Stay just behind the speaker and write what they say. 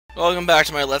Welcome back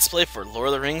to my Let's Play for Lord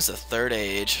of the Rings: The Third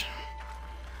Age.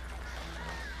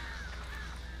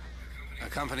 A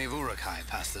company of Uruk-hai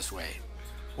passed this way.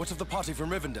 What of the party from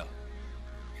Rivendell?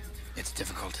 It's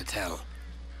difficult to tell.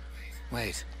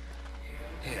 Wait.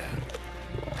 Here.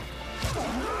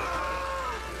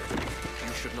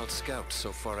 You should not scout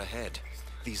so far ahead.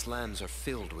 These lands are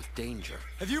filled with danger.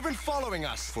 Have you been following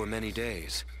us? For many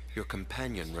days, your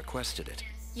companion requested it.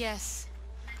 Yes.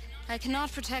 I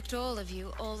cannot protect all of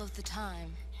you all of the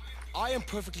time. I am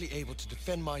perfectly able to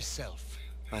defend myself.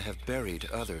 I have buried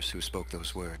others who spoke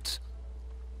those words.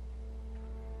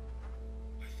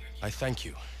 I thank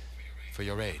you for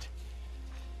your aid.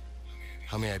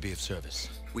 How may I be of service?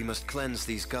 We must cleanse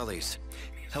these gullies.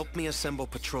 Help me assemble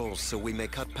patrols so we may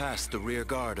cut past the rear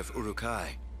guard of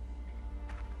Uruk-hai.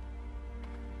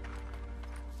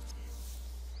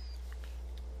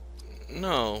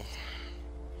 No.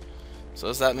 So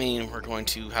does that mean we're going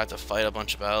to have to fight a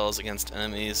bunch of battles against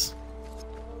enemies?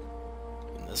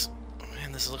 And this,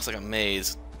 man, this looks like a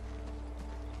maze.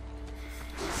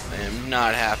 I am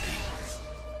not happy.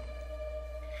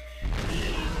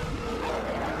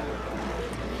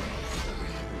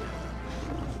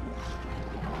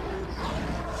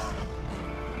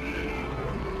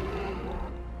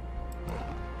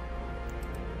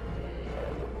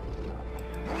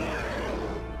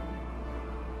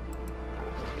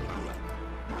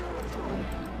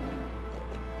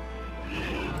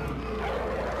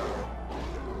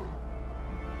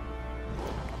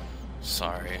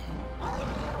 Sorry.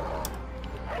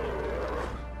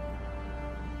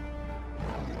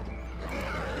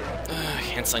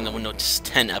 Canceling the Windows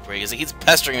 10 upgrade because he keeps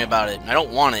pestering me about it, and I don't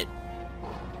want it.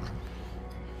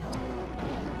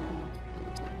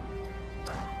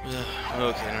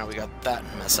 Okay, now we got that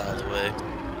mess out of the way.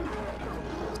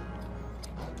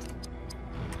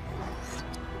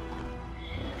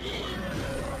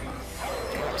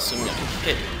 Assuming I can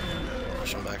hit.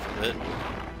 Push him back for a bit.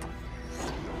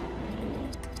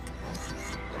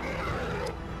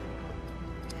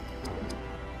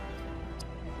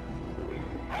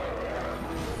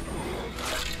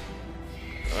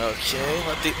 Okay,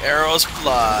 let the arrows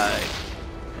fly.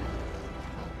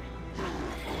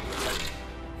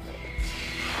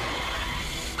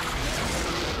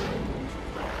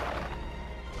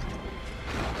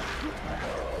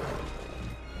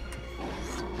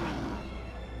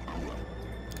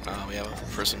 We have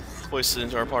a person hoisted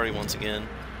into our party once again.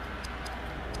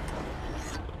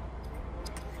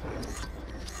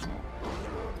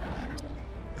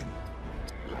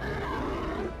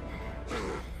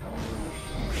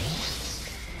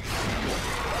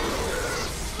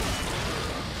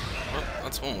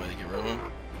 That's one way to get rid of him.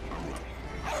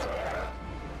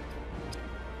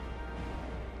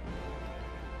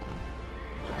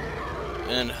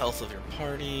 And health of your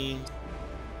party.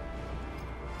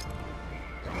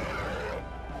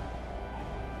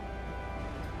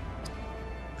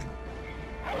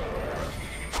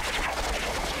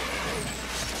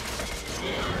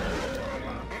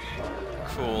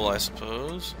 Cool, I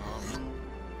suppose.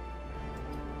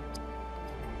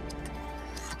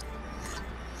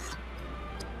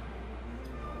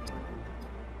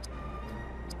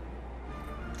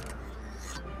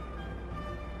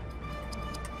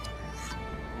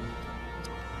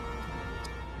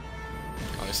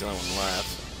 Obviously that one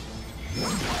left.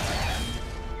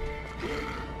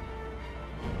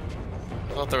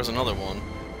 I thought there was another one.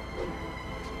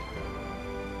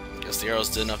 Guess the arrows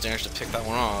did enough damage to pick that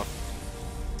one off.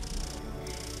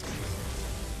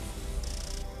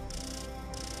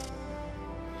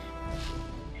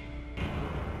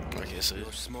 Okay, so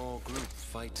Your small group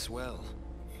fights well.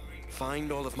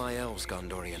 Find all of my elves,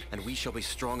 Gondorian, and we shall be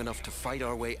strong enough to fight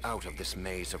our way out of this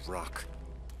maze of rock.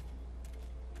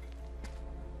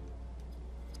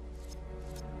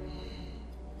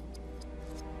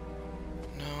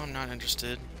 no, I'm not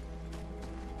interested.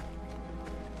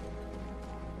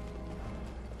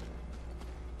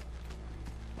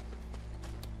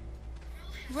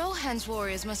 Rohan's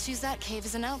warriors must use that cave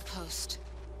as an outpost.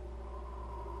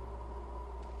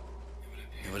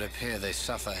 It would appear they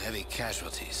suffer heavy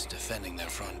casualties defending their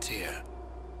frontier.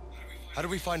 How do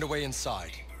we find a way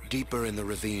inside? Deeper in the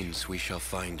ravines we shall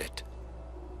find it.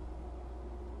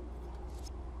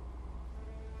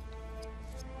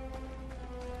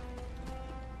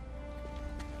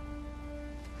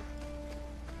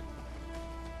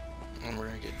 And we're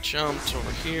gonna get jumped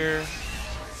over here.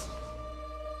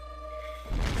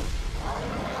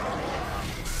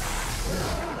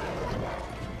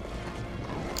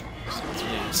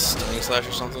 Stunning slash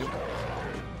or something.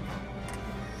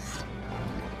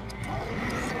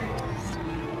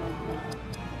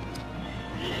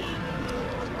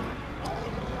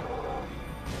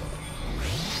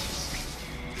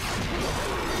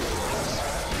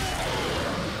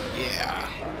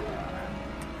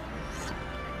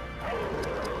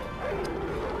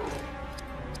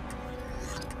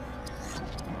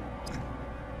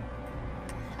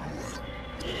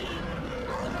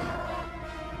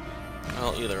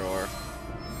 either or.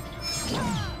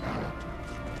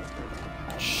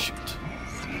 Shoot.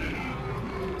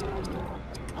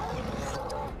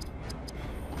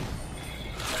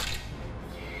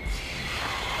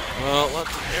 Well, let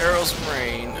the arrows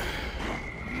rain.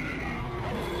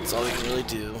 That's all we can really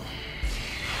do.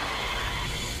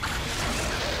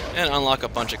 And unlock a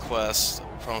bunch of quests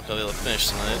that we're probably gonna be able to finish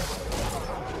tonight.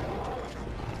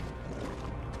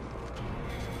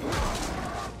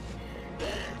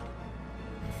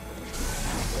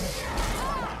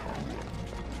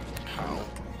 How?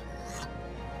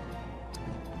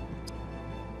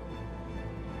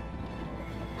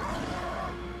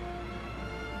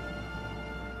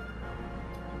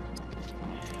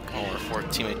 Oh, our fourth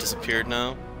teammate disappeared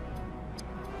now.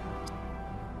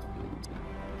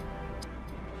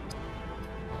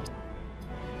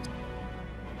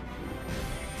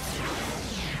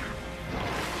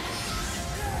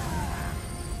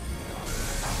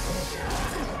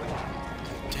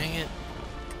 Dang it.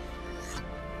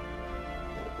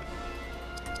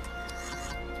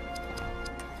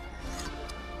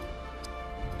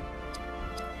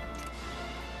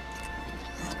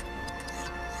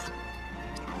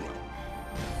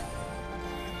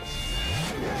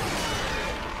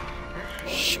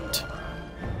 Shoot.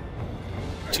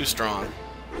 Too strong.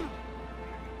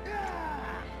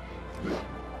 I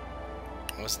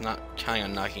was not counting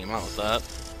on knocking him out with that.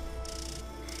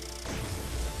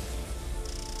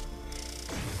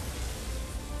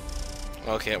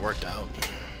 Okay, it worked out.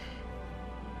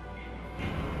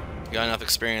 Got enough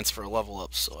experience for a level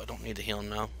up, so I don't need to heal him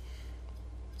now.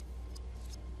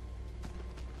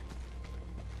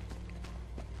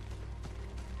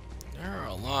 There are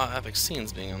a lot of epic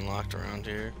scenes being unlocked around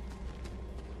here.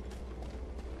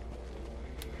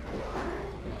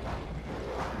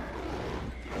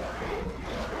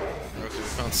 Okay, we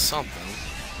found something.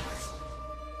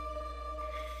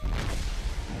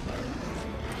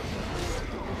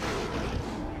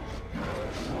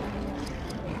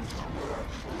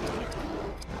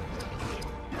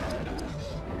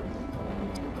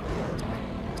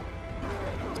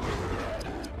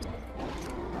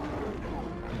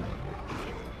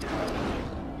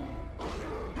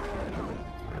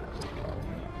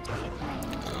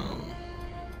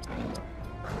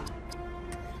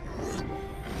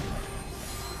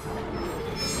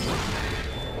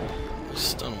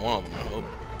 Stun one of them, I hope.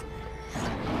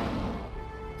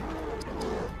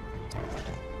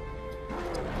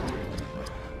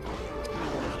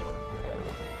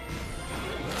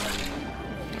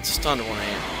 It's stunned one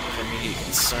ain't of immediate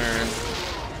concern.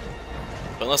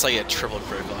 But unless I get triple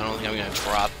critical, I don't think I'm gonna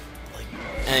drop like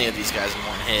any of these guys in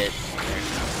one hit.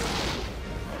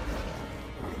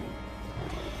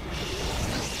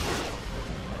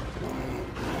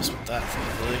 Just with that,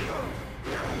 thankfully.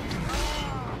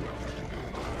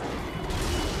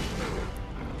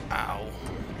 Ow.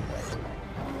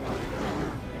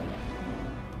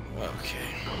 Okay.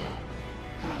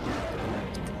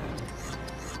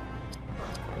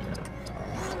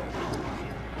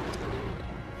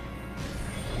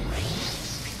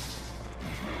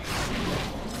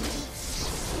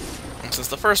 And since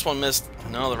the first one missed,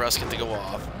 none of the rest get to go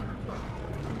off.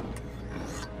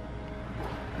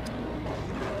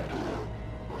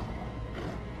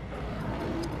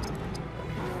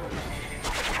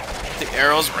 The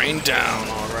arrows rain down,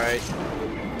 alright.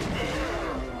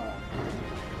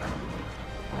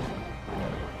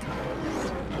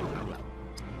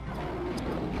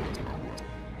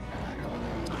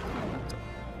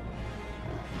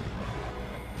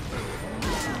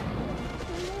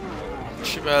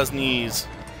 Shiba's knees.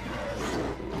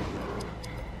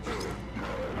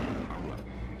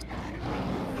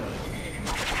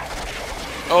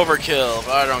 Overkill,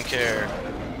 but I don't care.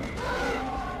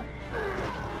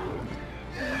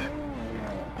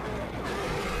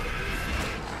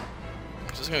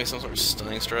 Is this gonna be some sort of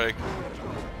stunning strike?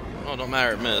 Oh, don't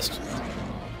matter, it missed.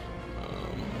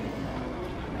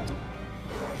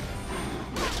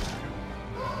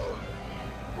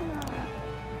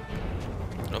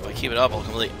 If I keep it up, I'll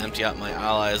completely empty out my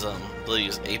allies' ability to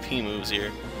use AP moves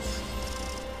here.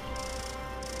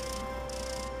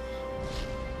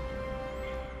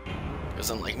 Because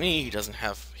unlike me, he doesn't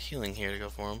have healing here to go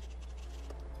for him.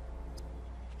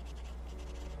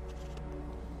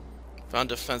 Found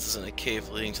defenses in a cave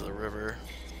leading to the river.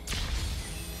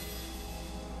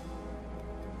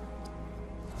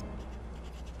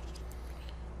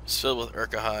 It's filled with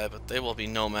Uruk-hai, but they will be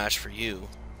no match for you.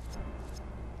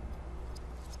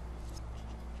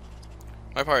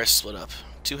 My party is split up.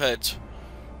 2 heads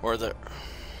or the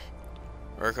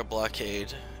Uruk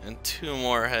blockade, and 2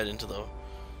 more head into the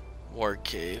Ward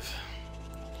Cave.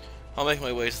 I'll make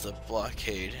my way to the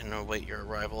blockade and await your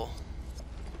arrival.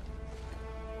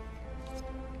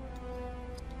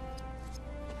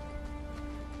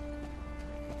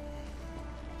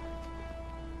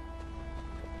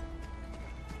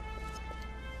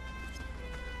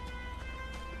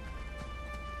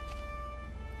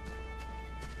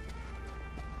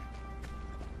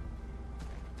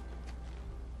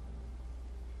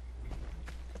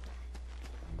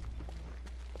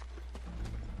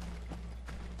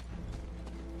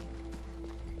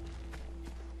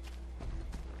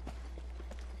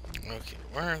 Okay,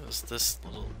 where is this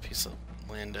little piece of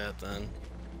land at then?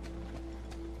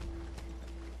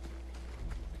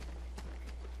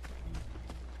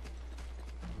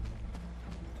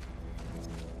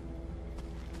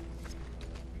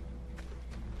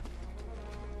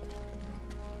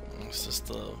 Is this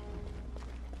the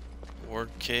ward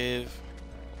cave?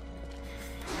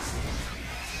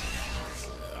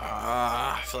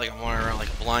 Ah, I feel like I'm wandering around like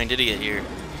a blind idiot here.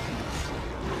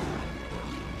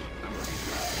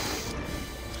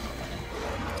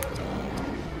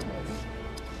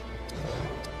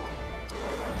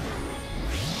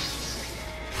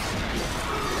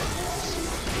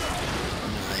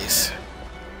 Nice.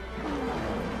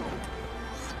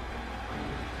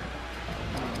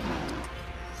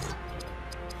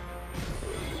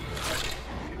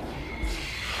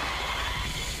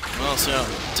 Well, so I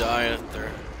don't die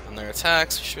on their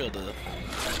attacks. We should be able to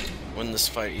win this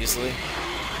fight easily.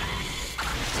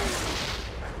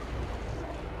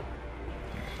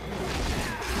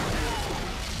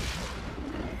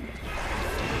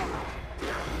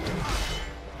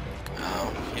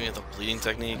 Oh, hit me with a bleeding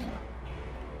technique.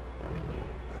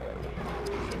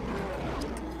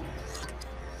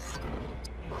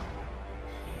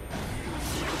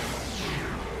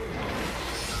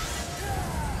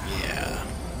 Yeah.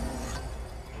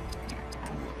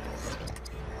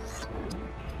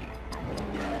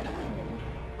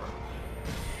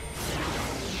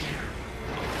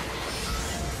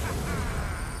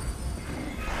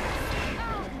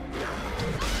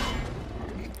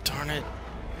 Darn it.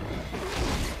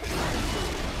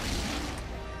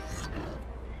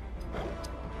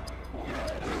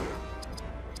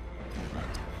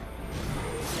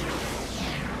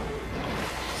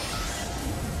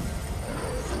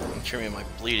 Cure me of my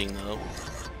bleeding though.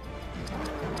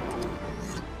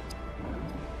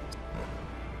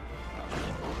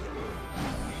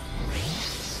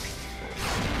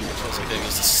 Feels like I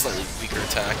used a slightly weaker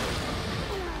attack.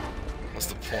 What's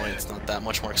the point? It's not that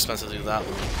much more expensive to do that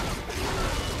one.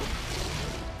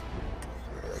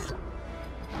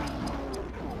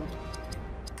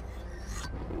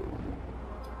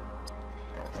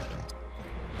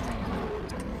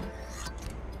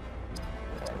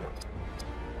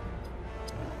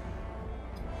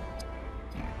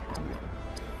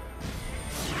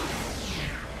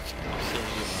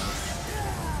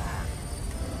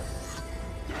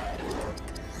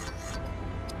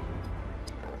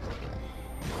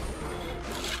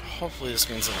 Hopefully this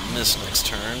means I'll miss next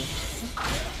turn.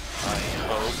 I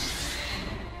hope.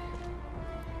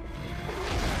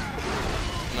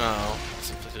 No, it's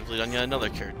inflicted bleed on yet another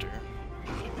character.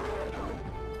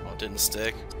 Oh, it didn't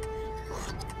stick.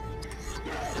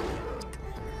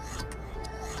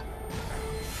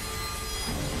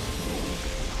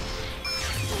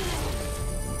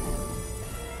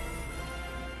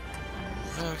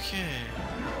 Okay.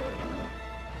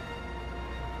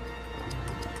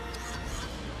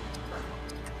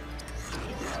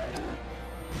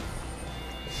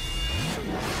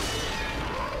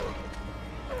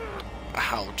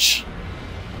 Ouch.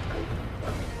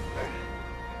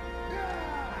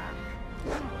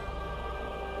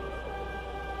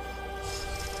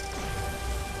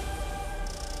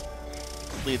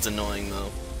 Bleed's annoying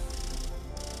though.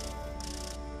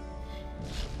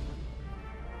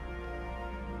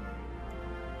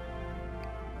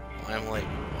 I'm like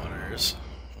waters.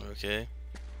 Okay.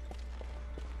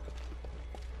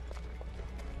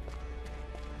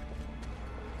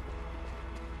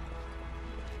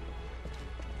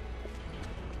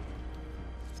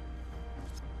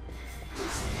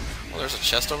 Well, there's a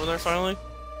chest over there finally?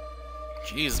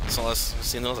 Jeez, since last I've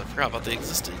seen those, I forgot about they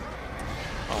existed.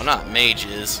 Oh, not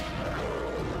mages.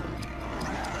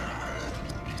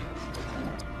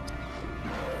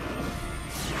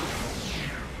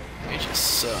 Mages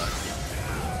suck.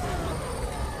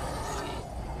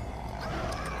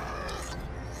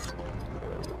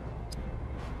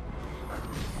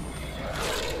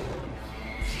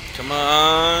 Come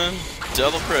on,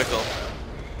 double critical.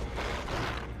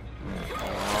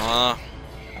 Aww.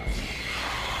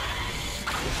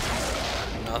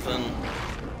 Nothing.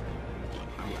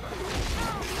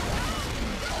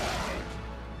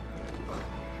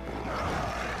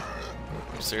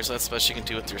 Seriously, that's the best you can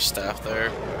do with your staff there?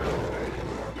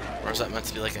 Or is that meant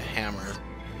to be like a hammer?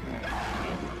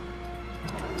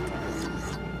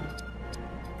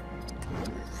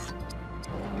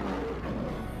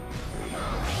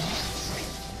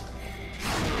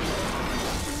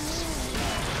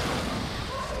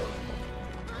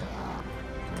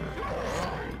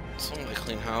 Something like a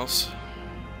clean house.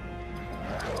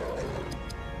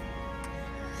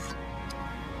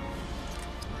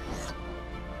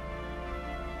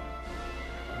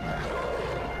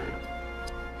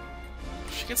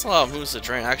 She gets a lot of moves that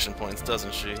drain action points,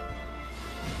 doesn't she?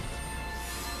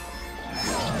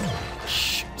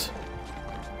 Shoot.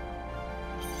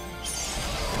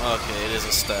 Okay, it is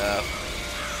a staff.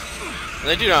 And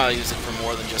they do not use it for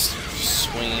more than just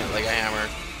swinging it like a hammer.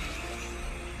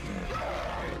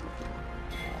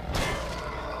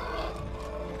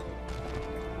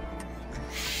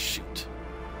 Shoot.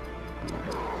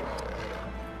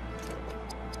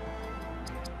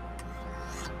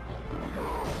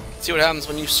 See what happens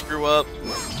when you screw up?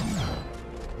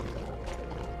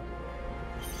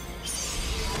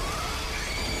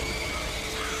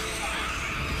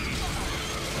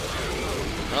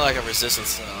 I like a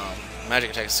resistance magic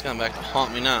attack is coming back to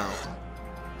haunt me now.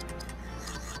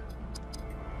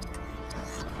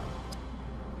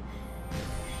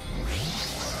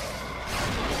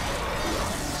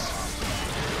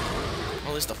 Well,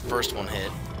 at least the first one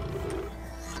hit.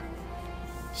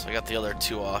 So I got the other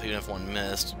two off, even if one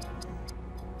missed.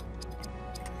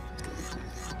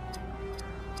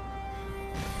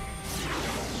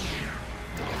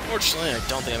 Unfortunately, I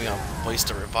don't think I'm gonna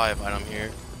waste a revive item here.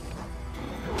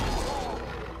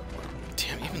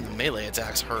 Damn, even the melee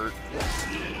attacks hurt.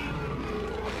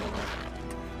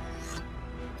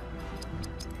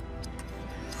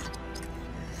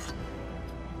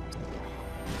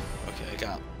 Okay, I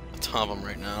got a ton of them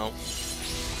right now.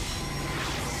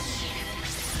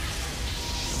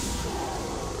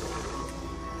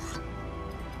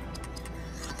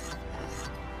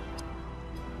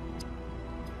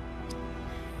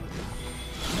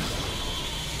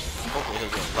 Hopefully he'll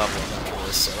get level up after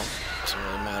this, so it doesn't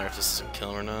really matter if this doesn't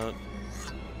kill him or not.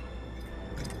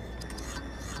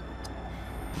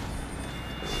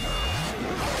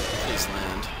 Please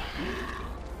land.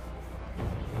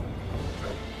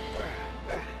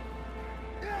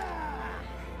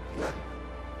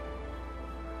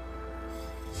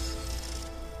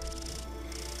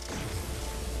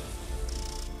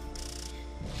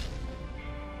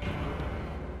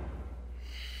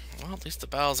 Well, at least the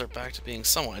battles are back to being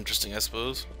somewhat interesting, I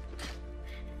suppose.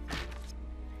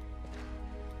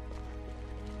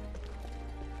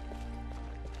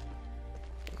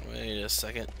 Wait a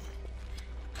second.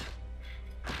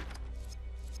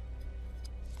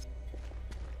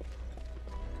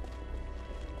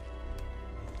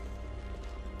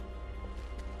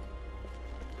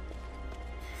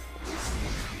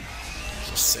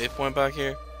 There's a save point back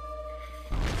here?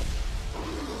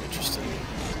 Interesting.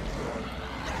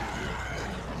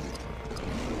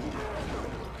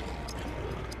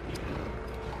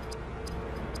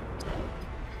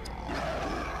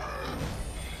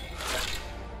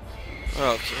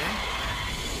 Okay.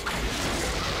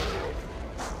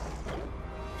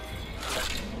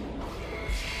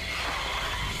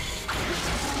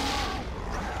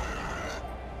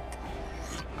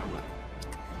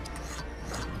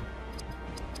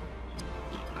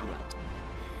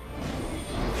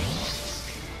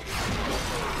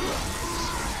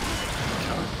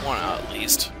 One out at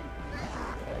least.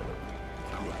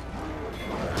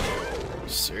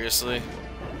 Seriously?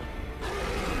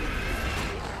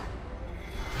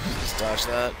 Let's dodge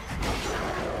that.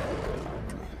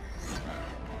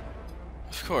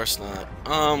 Of course not.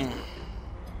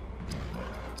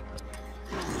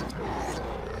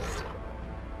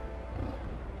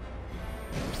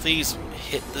 Please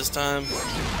hit this time.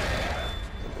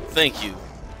 Thank you.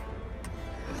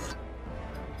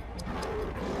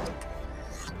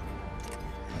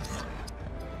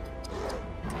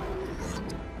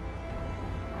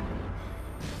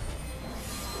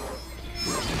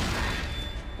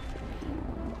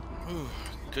 Ooh,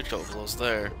 good couple blows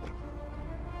there.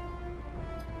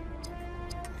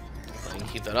 I can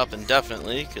keep that up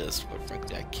indefinitely, because quite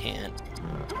frankly I can't.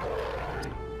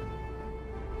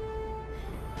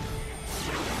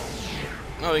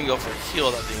 Now we can go for a heal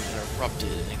without being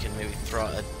interrupted, and it can maybe throw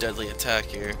out a deadly attack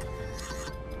here.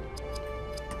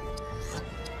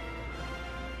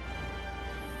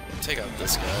 Take out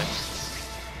this guy.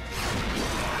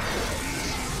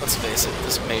 Let's face it,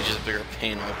 this mage is a bigger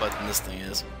pain in my butt than this thing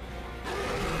is.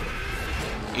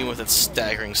 Even with its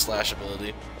staggering slash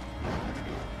ability.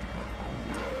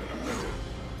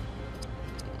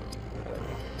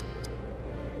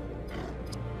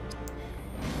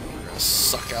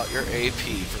 suck out your AP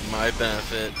for my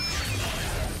benefit.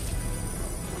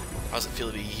 How does it feel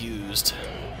to be used?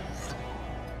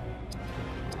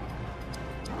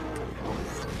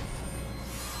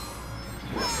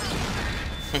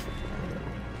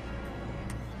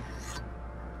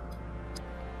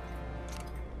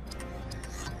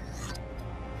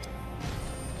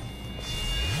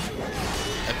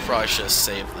 I probably should have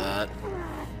saved that.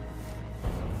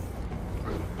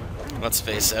 Let's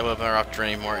face it, I would have better off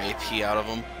draining more AP out of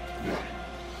them.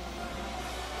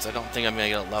 Because I don't think I'm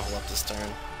going to get a level up this turn.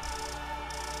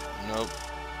 Nope.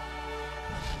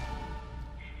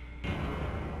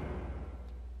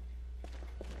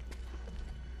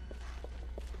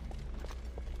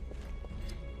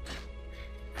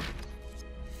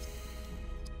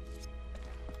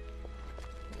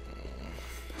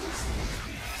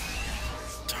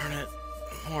 Darn it.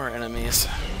 More enemies.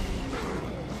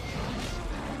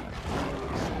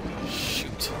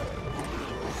 Shoot.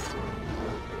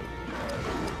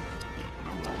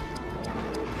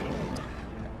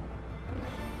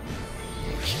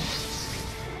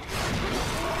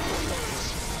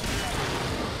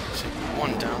 Take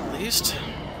one down at least.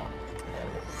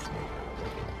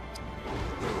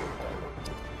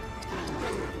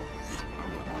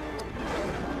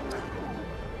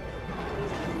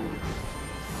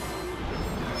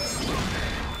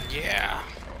 Yeah.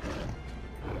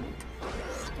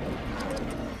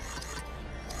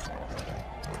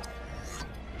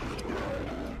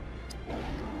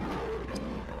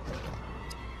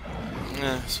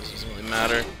 So it doesn't really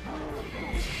matter.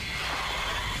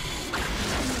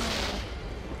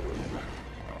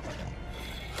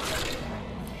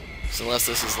 So unless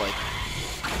this is like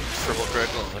triple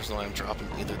critical, there's no way I'm dropping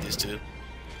either of these two.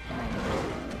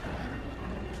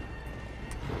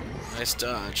 Nice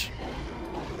dodge.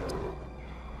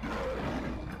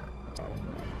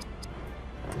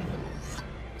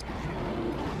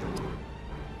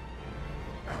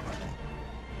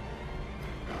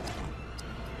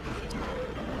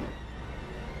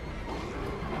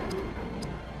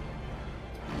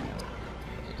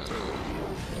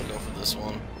 I'll go for this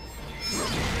one.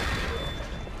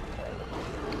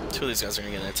 Two of these guys are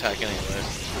gonna get an attack anyway.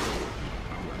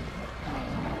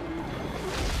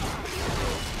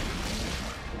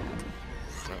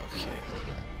 Okay.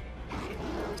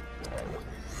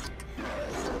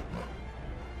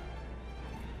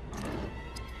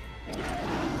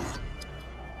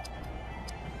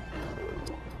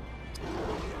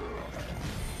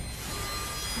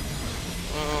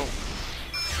 Well,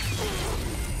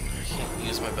 I can't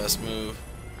use my best move.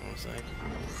 One sec.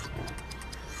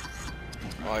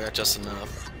 Oh, I got just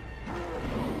enough.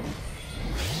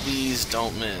 Please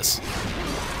don't miss.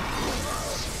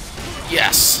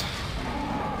 Yes!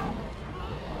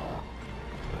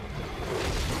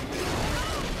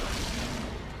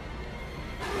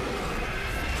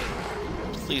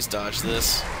 Please dodge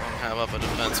this. I don't have up a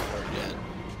defense for it yet.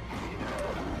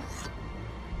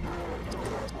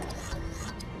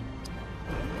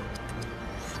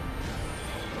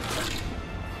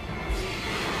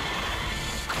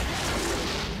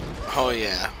 Oh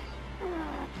yeah.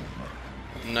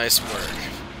 Nice work.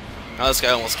 Now this guy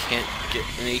almost can't get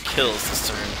any kills this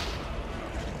turn.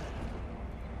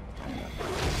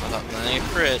 Without landing a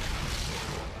crit.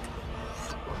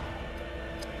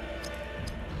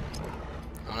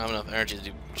 I don't have enough energy to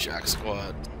do jack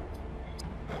squat.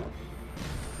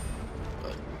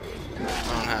 But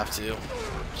I don't have to.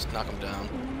 Just knock him down.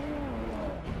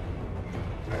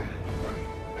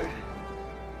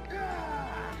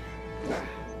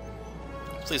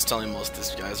 Please tell me most of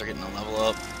these guys are getting a level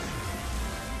up.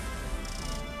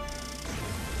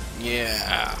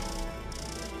 Yeah.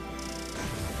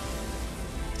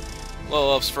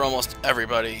 Level ups for almost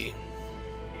everybody.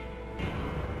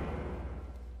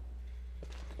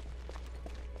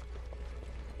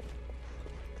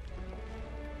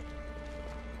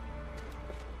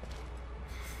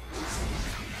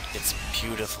 It's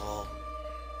beautiful.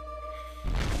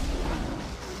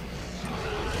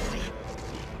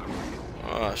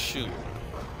 Oh, shoot.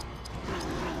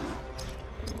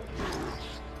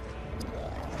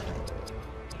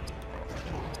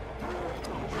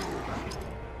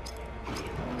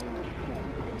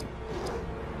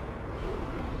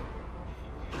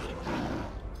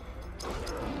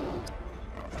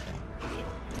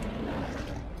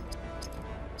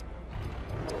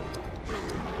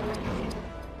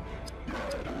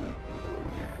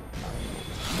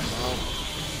 Well,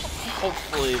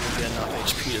 hopefully we'll get enough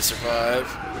HP to survive.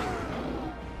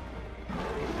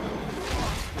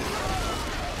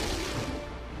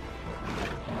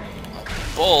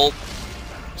 Bolt.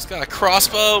 He's got a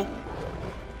crossbow.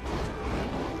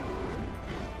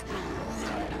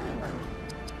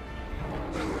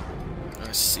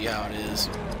 I see how it is.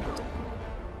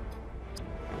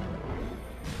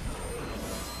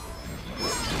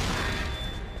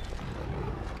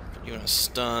 Put you in a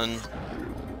stun.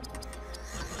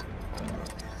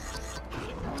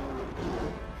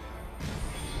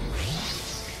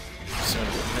 So I'm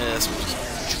gonna miss, but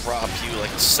just drop you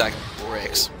like a sack of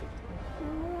bricks.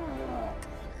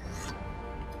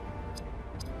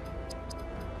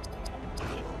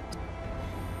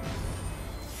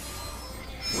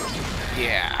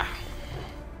 Yeah.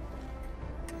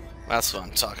 That's what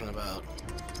I'm talking about.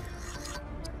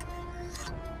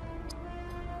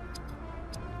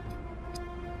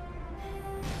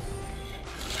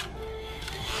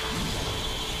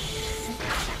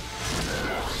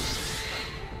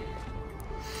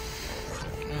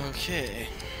 Okay.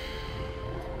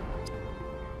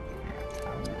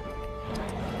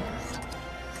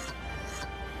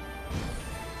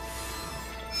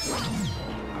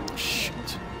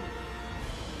 Shoot.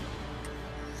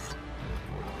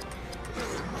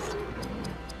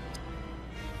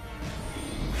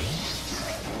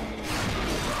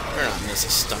 Better not miss a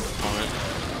stun opponent.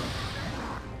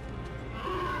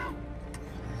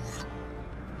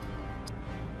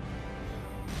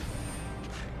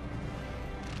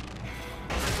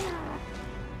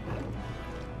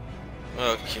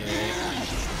 Okay.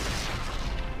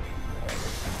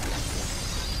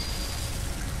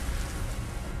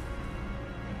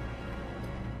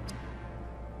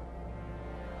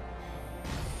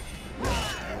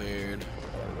 Weird.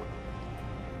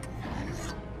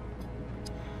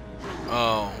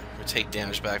 Oh, we take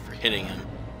damage back for hitting him.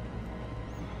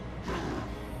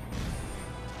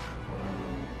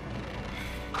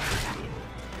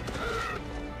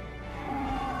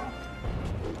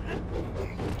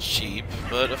 Cheap,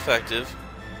 but effective.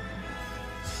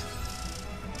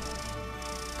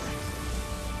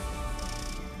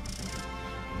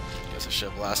 Guess I should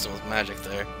have blasted him with magic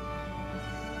there.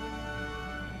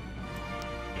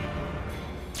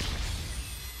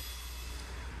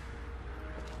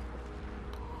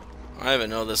 I didn't even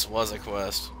know this was a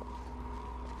quest.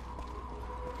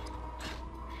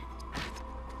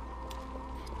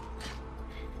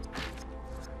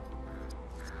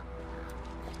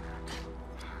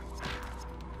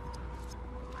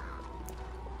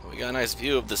 We got a nice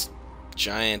view of this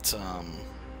giant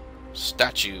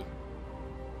statue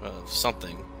of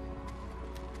something.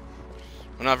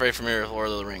 I'm not very familiar with Lord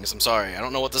of the Rings. I'm sorry. I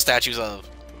don't know what the statue's of.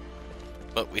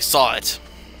 But we saw it.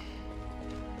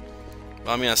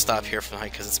 Well, I'm gonna stop here for the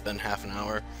night because it's been half an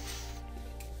hour.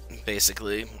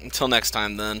 Basically. Until next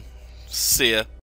time then. See ya.